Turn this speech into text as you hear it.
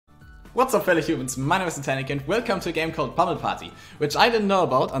What's up, fellow humans? My name is DestinY and welcome to a game called Pummel Party, which I didn't know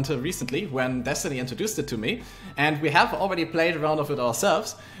about until recently when DestinY introduced it to me, and we have already played a round of it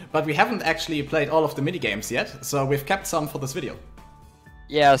ourselves, but we haven't actually played all of the minigames yet, so we've kept some for this video.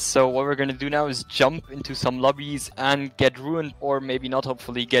 Yeah, so what we're gonna do now is jump into some lobbies and get ruined, or maybe not,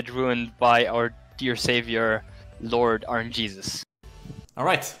 hopefully, get ruined by our dear savior, Lord RNGesus.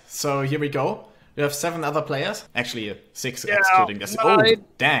 Alright, so here we go. We have 7 other players. Actually, 6 excluding this. Oh,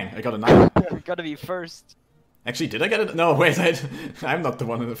 dang, I got a 9. We gotta be first. Actually, did I get it? No, wait, I'm not the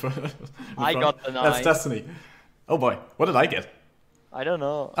one in the front. I got the 9. That's DestinY. Oh boy, what did I get? I don't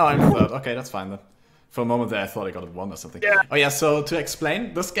know. Oh, I'm the third. Okay, that's fine then. For a moment there, I thought I got a 1 or something. Yeah. Oh yeah, so to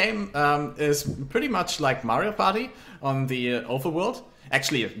explain, this game is pretty much like Mario Party on the overworld.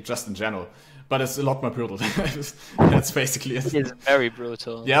 Actually, just in general. But it's a lot more brutal. That's basically it. It is very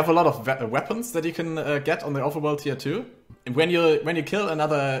brutal. You have a lot of weapons that you can get on the overworld here too. And when you kill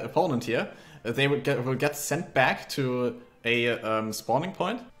another opponent here, they will get sent back to a spawning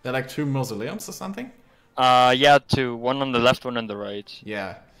point. They're like 2 mausoleums or something. Yeah, 2. One on the left, one on the right.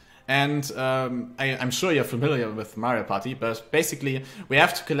 Yeah. And I'm sure you're familiar with Mario Party, but basically we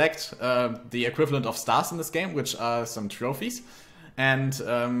have to collect the equivalent of stars in this game, which are some trophies. And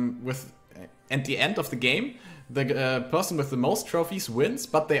at the end of the game, the person with the most trophies wins,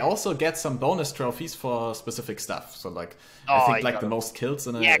 but they also get some bonus trophies for specific stuff. So like, I think like the most kills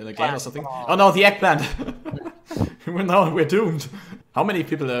in a game or something. Oh no, the eggplant! We're doomed. How many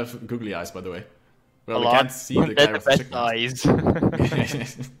people have googly eyes, by the way? Well, we can't see the guy with the chicken eyes.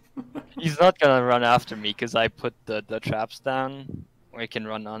 He's not gonna run after me because I put the traps down where you can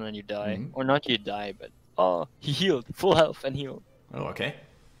run on and you die. Or not you die, but oh, he healed. Full health and healed. Oh, okay.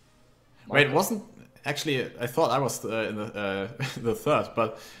 Wait, it wasn't... Actually, I thought I was in the third,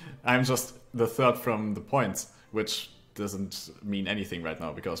 but I'm just the third from the points, which doesn't mean anything right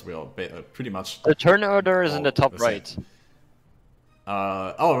now, because we are pretty much... The turn order is in the top right.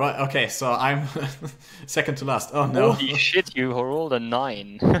 Oh, right, okay, so I'm second to last. Oh, no. Holy shit, you rolled a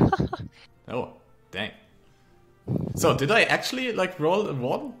 9. Oh, dang. So, did I actually, like, roll a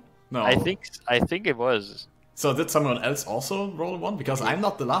 1? No. I think it was. So, did someone else also roll a 1? Because I'm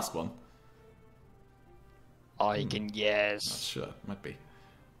not the last one. I can guess. Not sure, might be.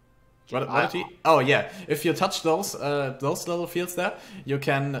 What did he? Oh yeah, if you touch those little fields there, you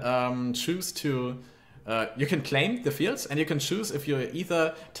can choose to. You can claim the fields, and you can choose if you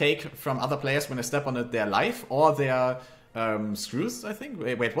either take from other players when they step on it their life or their screws. I think.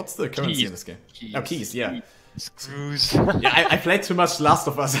 Wait, what's the currency in this game? Keys. Oh, keys. Yeah. Screws. Yeah, I played too much Last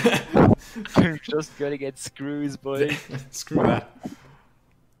of Us. I'm just gonna get screws, boy. Screw that.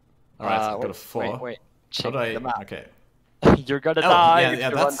 All right, I've got a 4. Wait. How do I? Okay. You're gonna die. Yeah,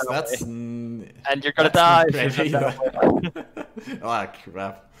 that's. And you're gonna die. Oh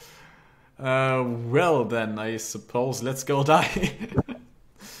crap. Well then, I suppose let's go die.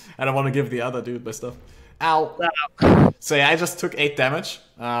 I don't want to give the other dude my stuff. Ow. So yeah, I just took 8 damage,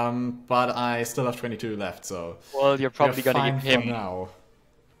 but I still have 22 left. So. Well, you're probably gonna give him now.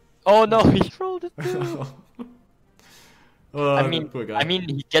 Oh no, he rolled it too. Oh, I mean,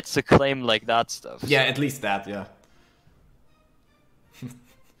 he gets to claim like that stuff. Yeah, so. at least that, yeah.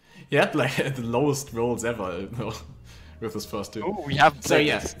 He had like the lowest rolls ever with his first 2. Oh, we haven't played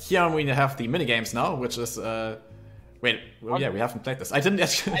this. Here we have the minigames now, which is wait, well, yeah, we haven't played this. I didn't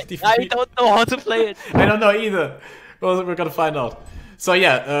actually. I don't know how to play it. I don't know either. Well, we're gonna find out. So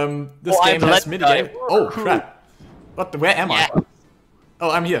yeah, this game has minigame. Oh crap! What? Where am I?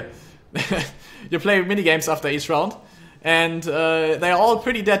 Oh, I'm here. You play minigames after each round. And they're all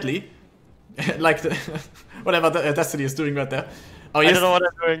pretty deadly, like whatever DestinY is doing right there. Oh, I don't know what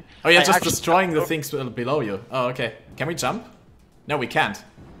I'm doing. Oh, you're just destroying the things below you. Oh, okay. Can we jump? No, we can't.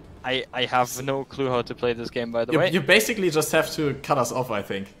 I have no clue how to play this game, by the way. You basically just have to cut us off, I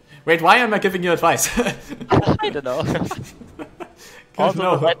think. Wait, why am I giving you advice? I don't know.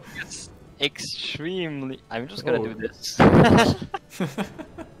 Also, that is extremely... I'm just gonna do this.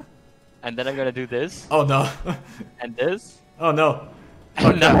 And then I'm gonna do this. Oh no. And this. Oh no.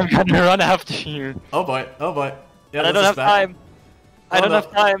 And now I'm gonna run after you. Oh boy. Oh boy. Yeah, I don't have time. I don't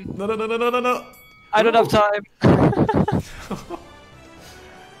have time. No. I don't have time.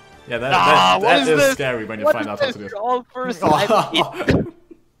 Yeah, that is scary when you find out how to do it. All first. Oh,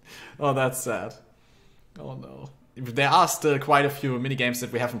 that's sad. Oh no. There are still quite a few minigames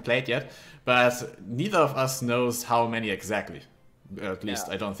that we haven't played yet, but neither of us knows how many exactly. At least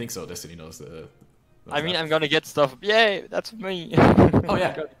I don't think so. DestinY knows. I mean, I'm gonna get stuff. Yay, that's me. Oh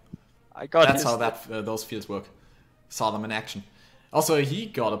yeah, I got. That's how those fields work. Saw them in action. Also, he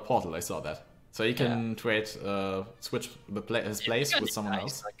got a portal. I saw that. So he can trade, switch his place with someone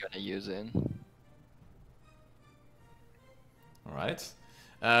else. He's not gonna use it. Alright.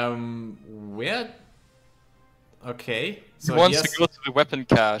 Where? Okay. So he wants to go to the weapon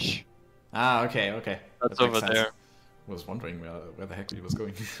cache. Ah, okay, okay. That's that over sense. there. I was wondering where the heck he was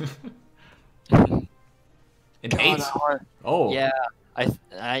going. In God, 8? Oh. Yeah,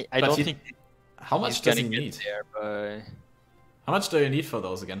 I don't think. How much does he need? There, but... How much do you need for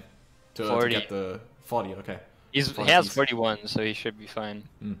those again? To get the 40, okay. He has 41, so he should be fine.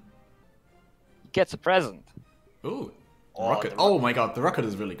 Mm. He gets a present. Ooh, rocket. Oh my god, the rocket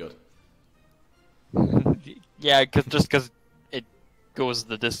is really good. Yeah, just because it goes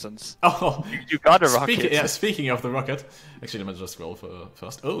the distance. Oh, you got a rocket. Yeah, speaking of the rocket, actually, let me just roll for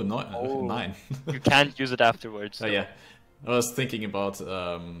first. Oh, no, 9. You can't use it afterwards. Oh yeah, I was thinking about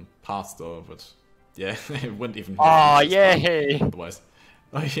paths though, but yeah, it wouldn't even. Oh yay! Otherwise,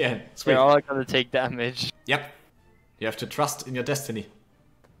 oh yeah, sweet. They're all gonna take damage. Yep, you have to trust in your destiny.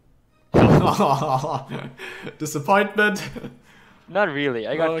 Disappointment. Not really.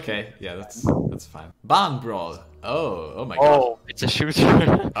 I got. Oh, okay, yeah, that's fine. Barn brawl. Oh my god. Oh, it's a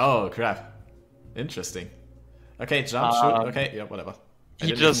shooter. Oh crap. Interesting. Okay, jump, shoot. Okay, yeah, whatever. I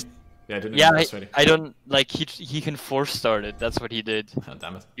didn't I don't like he can force start it. That's what he did. Oh,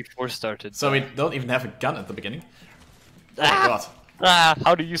 damn it. He force started. So we don't even have a gun at the beginning. Oh my god.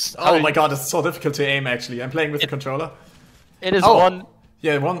 How do you? Oh my god, it's so difficult to aim. Actually, I'm playing with the controller. It is one.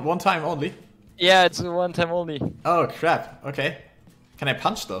 Yeah, one time only. Yeah, it's one time only. Oh crap. Okay. Can I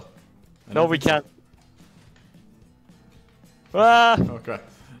punch though? No, we can't. Ah! Oh crap.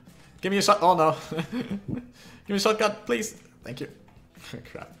 Give me a shot. Oh no. Give me a shotgun, please. Thank you.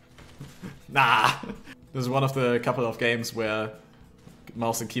 Crap. Nah. This is one of the couple of games where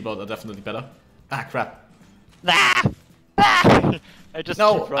mouse and keyboard are definitely better. Ah, crap. Ah! Ah! I just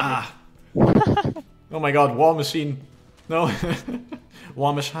keep running. Ah. Oh my god, war machine. No.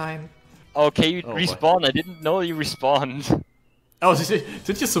 War machine. Okay, you respawn. I didn't know you respawned. Oh,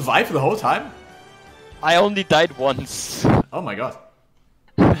 did you survive the whole time? I only died once. Oh my god.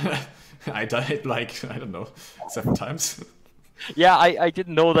 I died like, I don't know, 7 times. Yeah, I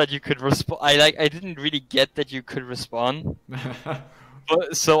didn't know that you could respawn. I didn't really get that you could respawn.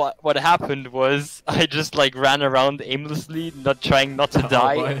 But, so what happened was I just like ran around aimlessly, trying not to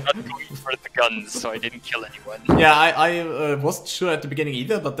die, not going for the guns, so I didn't kill anyone. Yeah, I wasn't sure at the beginning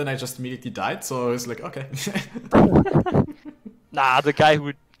either, but then I just immediately died, so I was like, okay. Nah, the guy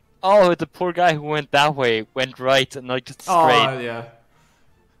who... Oh, the poor guy who went that way went right and like just straight. Oh, yeah.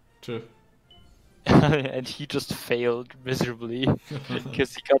 True. And he just failed miserably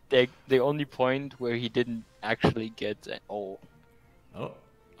because he got the only point where he didn't actually get Oh,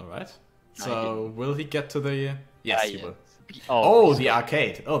 alright. So, will he get to the... Yes, he will. Oh, the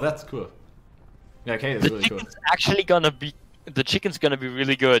arcade. Oh, that's cool. The arcade is really cool. The chicken's gonna be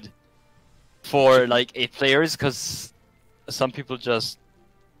really good for like 8 players because some people just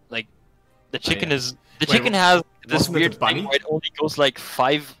like the chicken is the chicken has this weird thing where it only goes like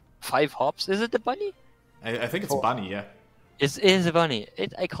five hops. Is it the bunny? I think it's bunny, yeah. It is a bunny.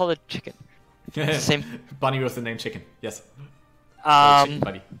 I call it chicken. Same bunny with the name chicken. Yes. Chicken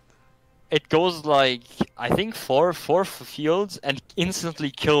bunny. It goes like I think four fields and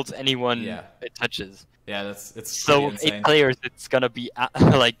instantly kills anyone it touches. Yeah, it's so insane. 8 players. It's gonna be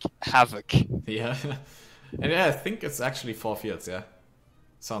like havoc. Yeah, and yeah, I think it's actually 4 fields. Yeah,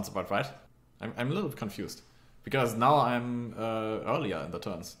 sounds about right. I'm a little confused because now I'm earlier in the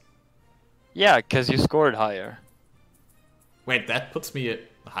turns. Yeah, because you scored higher. Wait, that puts me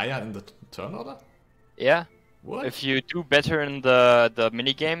higher in the turn order? Yeah. What? If you do better in the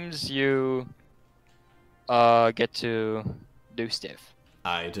mini games, you get to do stuff.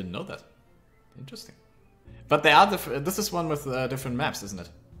 I didn't know that. Interesting. But they are this is one with different maps, isn't it?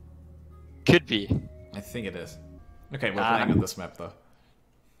 Could be. I think it is. Okay, we're playing on this map though.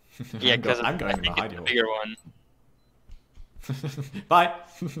 Yeah, because I'm going in the hidey hole. Bigger one. Bye.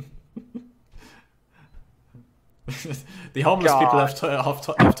 The homeless people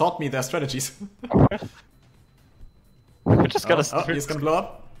have taught me their strategies. We're just gonna. He's gonna blow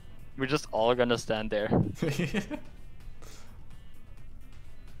up. We're just all gonna stand there. It's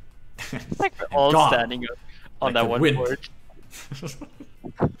like we're all standing on that one board.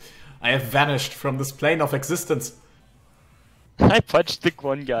 I have vanished from this plane of existence. I punched the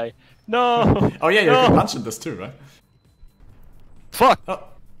one guy. No. Oh yeah, you can punch in this too, right? Fuck. Oh.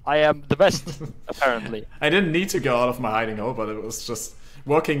 I am the best, apparently. I didn't need to go out of my hiding hole, but it was just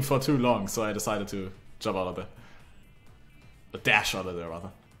working for too long, so I decided to jump out of there. A dash out of there, rather.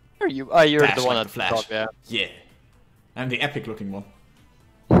 Are you? Oh, you're dash the one like at the Flash. Top, yeah. Yeah. I'm the epic looking one.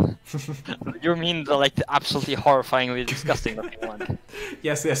 You mean the like the absolutely horrifyingly disgusting looking one?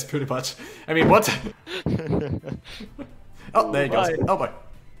 Yes, yes, pretty much. I mean, what? Oh, there he goes. Oh boy.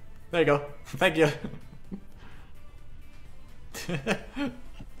 There you go. Thank you.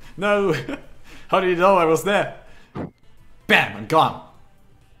 No! How did you know I was there? Bam! I'm gone!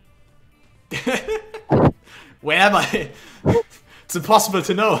 Where am I? It's impossible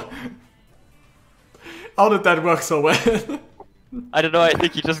to know! How did that work so well? I don't know, I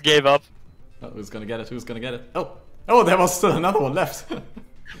think he just gave up. Oh, who's gonna get it? Who's gonna get it? Oh! Oh, there was still another one left!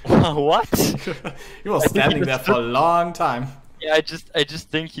 What? He was standing there for a long time. Yeah, I just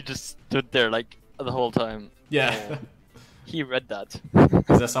think he just stood there like the whole time. Yeah. Oh, he read that.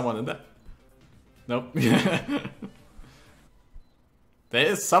 Is there someone in there? Nope. There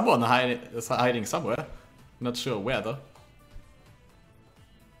is someone hiding somewhere. Not sure where though.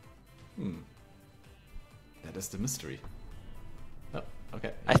 That is the mystery. Oh,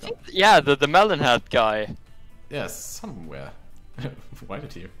 okay. I think, yeah, the melon hat guy. Yes, somewhere. Why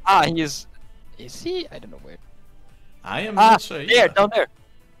did you? Ah, is he? I don't know where. I am not sure. There, down there.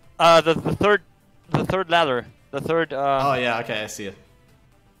 The third ladder. The third. Oh yeah, okay, I see it.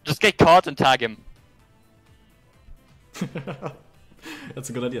 Just get caught and tag him. That's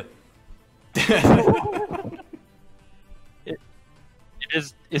a good idea. It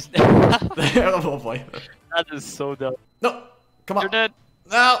is. Oh boy. That is so dumb. No, come on. You're dead.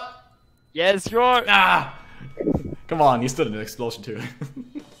 No. Yes, you're. Ah. Come on, you stood in an explosion too.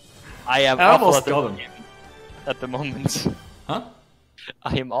 I am I awful almost at the got him. at the moment. Huh?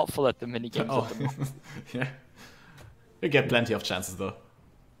 I am awful at the minigames Oh. at the moment. Yeah. We get plenty of chances though.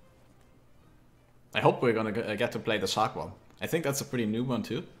 I hope we're gonna get to play the shark one. I think that's a pretty new one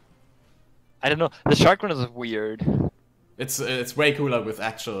too. I don't know. The shark one is weird. It's way cooler with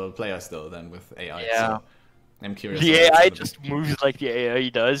actual players though than with AI. Yeah. So I'm curious. The how that's AI gonna be. just moves like the AI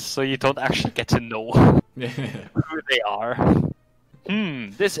does, so you don't actually get to know Yeah. who they are.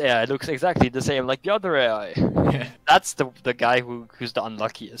 This AI looks exactly the same like the other AI. Yeah. That's the guy who's the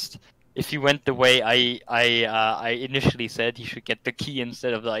unluckiest. If he went the way I initially said, he should get the key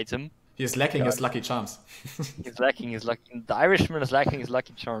instead of the item. He's lacking his lucky charms. He's lacking his lucky. The Irishman is lacking his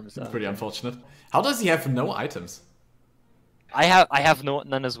lucky charms. Pretty unfortunate. How does he have no items? I have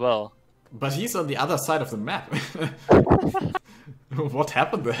none as well. But he's on the other side of the map. What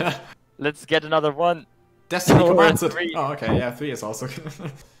happened there? Let's get another one. DestinY No, commands it. 3. Oh, okay, yeah, 3 is also good.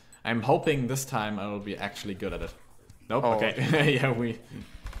 I'm hoping this time I will be actually good at it. Nope, Oh. okay. Yeah,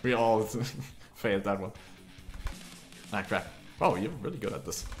 we all failed that one. Ah, crap. Oh, you're really good at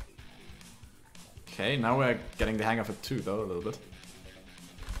this. Okay, now we're getting the hang of it too, though, a little bit.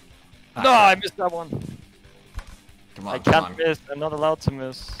 Ah, No, crap. I missed that one. Come on, I come can't on. miss. I'm not allowed to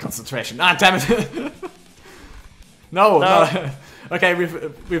miss. Concentration. Ah, damn it! No, no. Okay,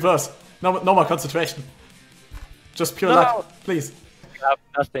 reverse. No more concentration. Just pure No. luck, please. I have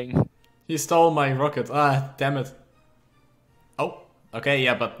nothing. He stole my rocket. Ah, damn it. Oh, okay,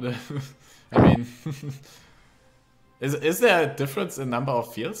 yeah, but I mean, is there a difference in number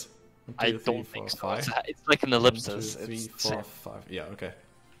of fields? 1, 2, I 3, don't 4, think so. 5. It's like an 1, 2, ellipsis. 3, It's 4, 5. Yeah, okay.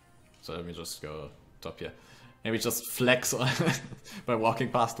 So let me just go top here. Maybe just flex by walking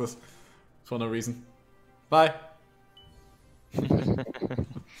past this for no reason. Bye.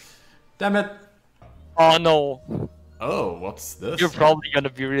 Damn it. Oh no. Oh, what's this? You're probably gonna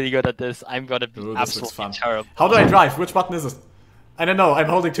be really good at this. I'm gonna be Ooh, this looks absolutely fun. terrible. How do I drive? Which button is it? I don't know. I'm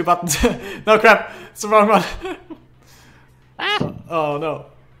holding 2 buttons. No, crap. It's the wrong one. Ah. Oh no.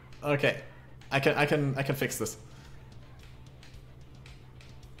 Okay. I can fix this.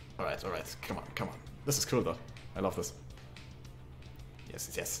 Alright, alright. Come on, come on. This is cool though. I love this. Yes,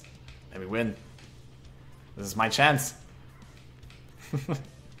 yes, yes. Let me win. This is my chance.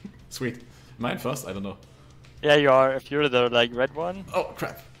 Sweet. Am I in first? I don't know. Yeah, you are. If you're the like red one, Oh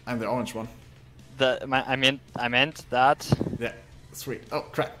crap. I'm the orange one. I meant that. Yeah. Sweet. Oh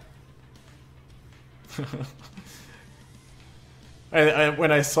crap.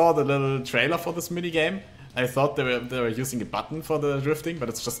 When I saw the little trailer for this minigame, I thought they were using a button for the drifting, but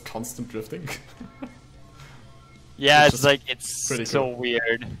it's just constant drifting. Yeah, Which it's is like it's pretty so cool.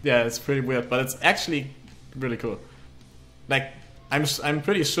 weird. Yeah, it's pretty weird, but it's actually really cool. Like, I'm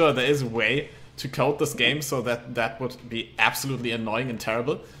pretty sure there is a way to code this game so that that would be absolutely annoying and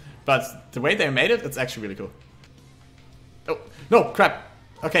terrible, but the way they made it, it's actually really cool. Oh, no, crap.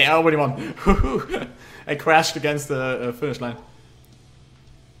 Okay, I already won. I crashed against the finish line.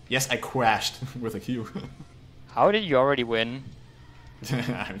 Yes, I crashed with a Q. How did you already win?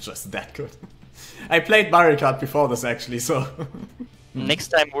 I'm just that good. I played Mario Kart before this actually, so... Next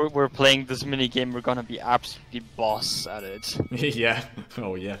time we're playing this mini game, we're gonna be absolutely boss at it. Yeah.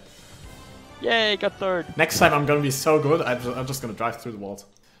 Oh yeah. Yay, got third. Next time I'm gonna be so good. I'm just gonna drive through the walls.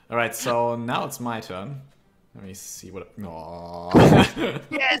 All right. So now it's my turn. Let me see what. Aww.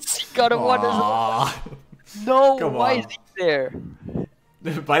 Yes, he got a one as well. Aww. No, Come why on. is he there?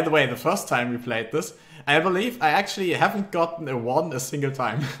 By the way, the first time we played this, I believe I actually haven't gotten a 1 a single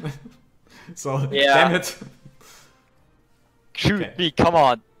time. So Yeah. damn it. Shoot Okay. me, come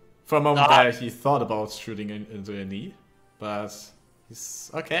on. For a moment Ah. there, he thought about shooting into a knee, but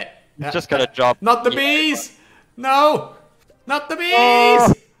he's okay. Yeah. Just gotta drop. Not the Yeah. bees! No! Not the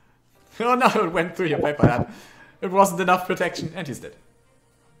bees! Oh no, it went through your paper hat. It wasn't enough protection, and he's dead.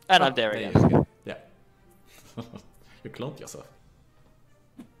 And Oh, I'm there there again. you go. Yeah. You cloned yourself.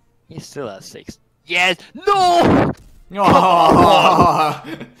 He still has 6. Yes! No! Oh!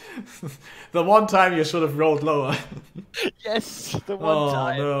 The one time you should have rolled lower. Yes, the one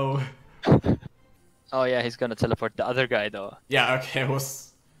time. No. Oh yeah, he's gonna teleport the other guy though. Yeah, okay, it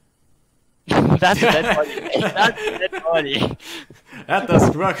was... That's a dead body. That's a dead body. That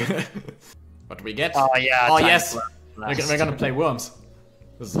doesn't work. What do we get? Oh yeah. Oh time yes! blast. We're gonna play worms.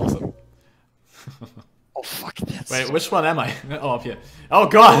 This is awesome. Oh fuck this. Wait, which one am I? Oh, up here. Oh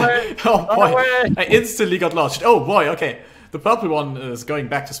god! away. Oh Run boy! away. I instantly got launched. Oh boy, okay. The purple one is going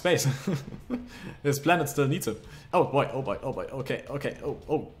back to space. His planet still needs him. Oh boy, oh boy, oh boy. Okay, okay.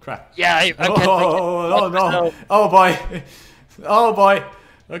 Oh crap. Yeah, I Oh, can't oh no. Oh boy. Oh boy.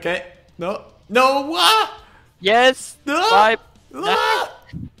 Okay. No. No! Ah! Yes. No! 5. Ah!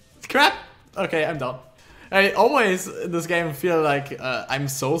 Crap! Okay, I'm down. I always in this game feel like I'm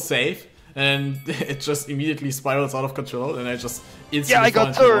so safe, and it just immediately spirals out of control, and I just instantly I got fall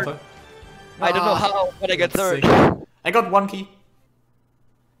into the third. water. I don't know Ah, how, but I got that's third. sick. I got 1 key.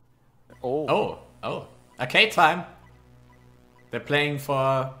 Oh. Oh. Arcade time. They're playing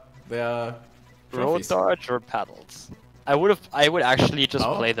for their Road trophies. dodge or paddles? I would actually just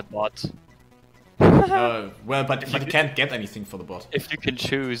Oh. play the bot. Well, but you can't get anything for the bot. If you can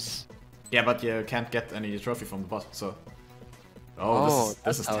choose. Yeah, but you can't get any trophy from the bot, so... Oh, this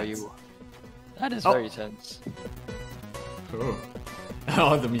that's is how tense. you. That is Oh. very tense. Cool.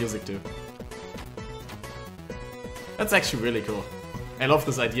 Oh, the music too. That's actually really cool. I love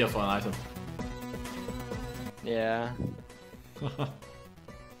this idea for an item. Yeah.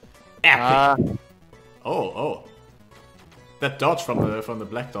 Epic! Oh. That dodge from the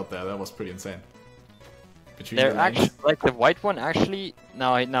black dot there, that was pretty insane. Between They're the lanes. actually like the white one. Actually,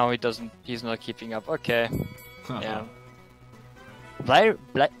 no, he doesn't. He's not keeping up. Okay. Yeah.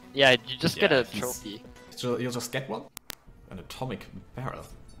 Black. Yeah, you just get Yeah, a he's- trophy. You'll just get one? An atomic barrel.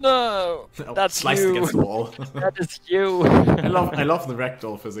 No, Oh, that's sliced you. against the wall. That is you. I love the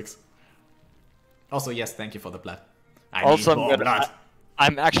ragdoll physics. Also, yes, thank you for the blood. I Also, need more blood.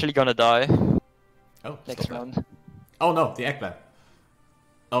 I'm actually gonna die Oh, next stop that. round. Oh no, the eggplant.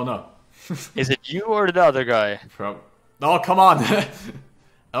 Oh no. Is it you or the other guy? Oh, come on!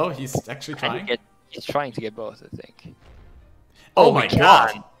 Oh, he's actually trying. He's trying to get both, I think. Oh my we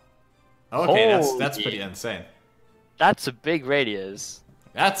god! can. Okay, that's Holy. pretty insane. That's a big radius.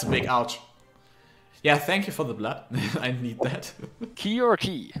 That's a big ouch. Yeah, thank you for the blood. I need that. Key or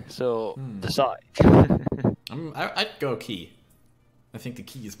key? So decide. I'd go key. I think the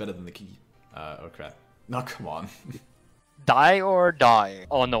key is better than the key. Oh crap. No, come on. Die or die?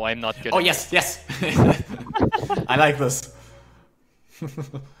 Oh no, I'm not good. Oh at yes, yes! I like this.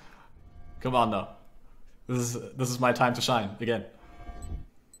 Come on now. This is my time to shine again.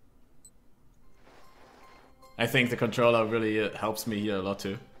 I think the controller really helps me here a lot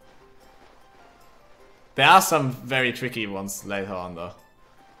too. There are some very tricky ones later on though.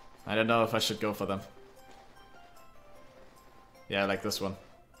 I don't know if I should go for them. Yeah, like this one.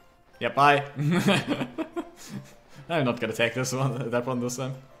 Yeah, bye. I'm not gonna take this one, that one this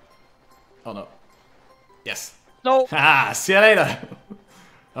time. Oh no. Yes. No. Ah, see you later.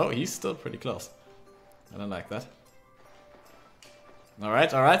 Oh, he's still pretty close. I don't like that.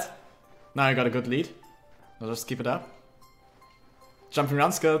 Alright, alright. Now I got a good lead. I'll just keep it up. Jumping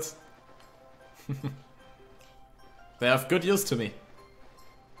around skills. They have good use to me.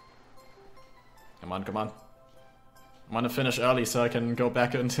 Come on, come on. I want to finish early so I can go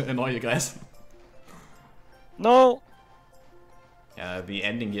back and annoy you guys. No. Yeah, the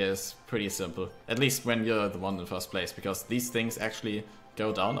ending here is pretty simple. At least when you're the one in first place, because these things actually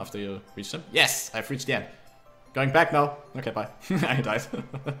go down after you reach them. Yes, I've reached the end. Going back now. Okay, bye. I died.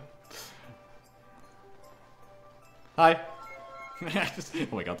 Hi.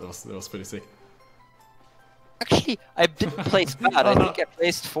 Oh my god, that was pretty sick. Actually, I didn't place bad. I think I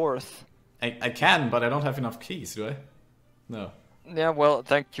placed 4th. I can, but I don't have enough keys, do I? No. Yeah, well,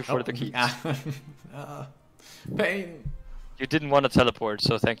 thank you for the keys. Pain. You didn't want to teleport,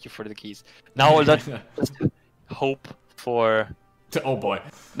 so thank you for the keys. Now let's hope for... Oh boy.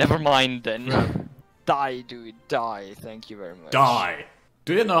 Never mind then. Die, dude, die. Thank you very much. Die.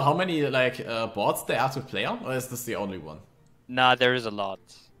 Do you know how many like boards there are to play on, or is this the only one? Nah, there is a lot.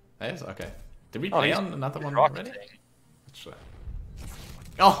 Yes, okay. Did we play on another one already? Sure.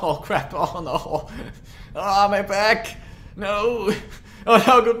 Oh crap! Oh no! Ah, my back! No! Oh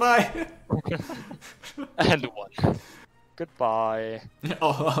no! Goodbye. And one. Goodbye.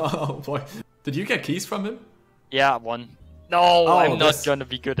 Oh boy! Did you get keys from him? Yeah, one. No, I'm not gonna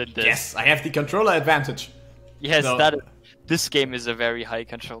be good at this. Yes, I have the controller advantage. Yes, this game is a very high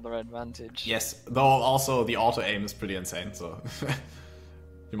controller advantage. Yes, though also the auto aim is pretty insane, so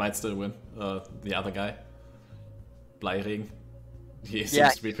you might still win. The other guy, Bleiregen, he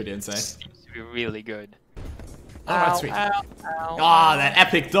seems to be pretty insane. Seems to be really good. Alright, sweet. Ah, that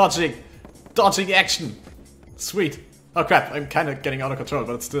epic dodging action. Sweet. Oh crap! I'm kind of getting out of control,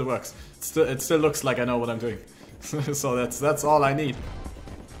 but it still works. It still looks like I know what I'm doing. So that's all I need.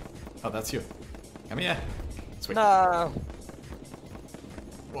 Oh, that's you. Come here. Sweet. No.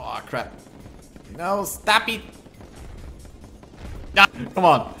 Oh crap. No, stop it. Ah, come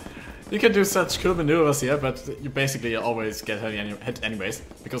on. You can do such cool maneuvers here, but you basically always get hit anyways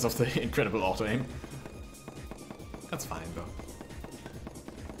because of the incredible auto aim. That's fine though.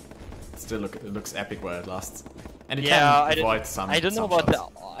 Still it looks epic while it lasts. And it can avoid some. I don't know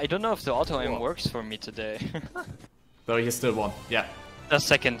about I don't know if the auto aim works for me today. Though you still won. Yeah. That's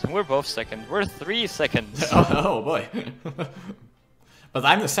second. We're both second. We're 3 seconds. Oh boy. But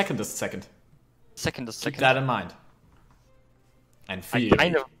I'm the secondest second. Second. Keep that in mind. And feel.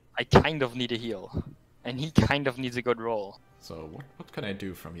 I kind of need a heal. And he kind of needs a good roll. So what can I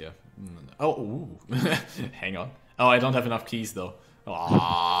do from here? Oh, ooh. Hang on. Oh, I don't have enough keys though.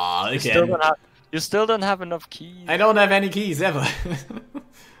 Ah, again. You still don't have enough keys. I don't have any keys ever.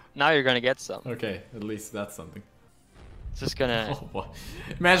 Now you're gonna get some. Okay, at least that's something. Just gonna... Oh boy.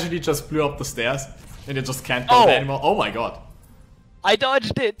 Imagine he just blew up the stairs and you just can't go there anymore. Oh my god. I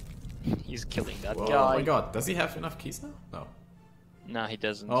dodged it. He's killing that guy. Oh my god. Does he have enough keys now? No. No, he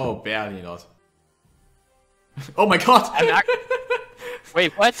doesn't. Oh, barely not. Oh my god.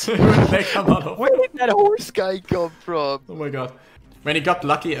 Wait, what? Where did they come out of? Where did that horse guy come from? Oh my god. When he got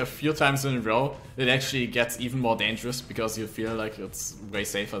lucky a few times in a row, it actually gets even more dangerous because you feel like it's way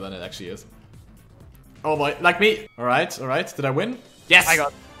safer than it actually is. Oh boy, like me! Alright. Did I win? Yes! I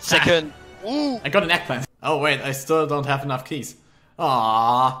got second. Ooh. I got an eggplant. Oh wait, I still don't have enough keys.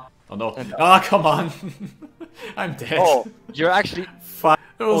 Ah. Oh no. Ah, come on. I'm dead. Oh, you're actually... Fuck.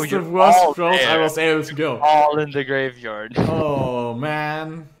 It was the worst road I was able to go. All in the graveyard. Oh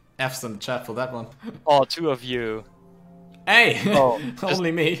man. F's in the chat for that one. Oh, 2 of you. Hey! Oh,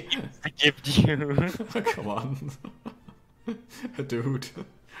 only me. I gifted you. Come on. Dude.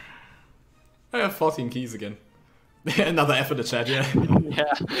 I have 14 keys again. Another F in the chat, yeah.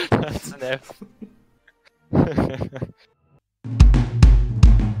 Yeah, that's an F.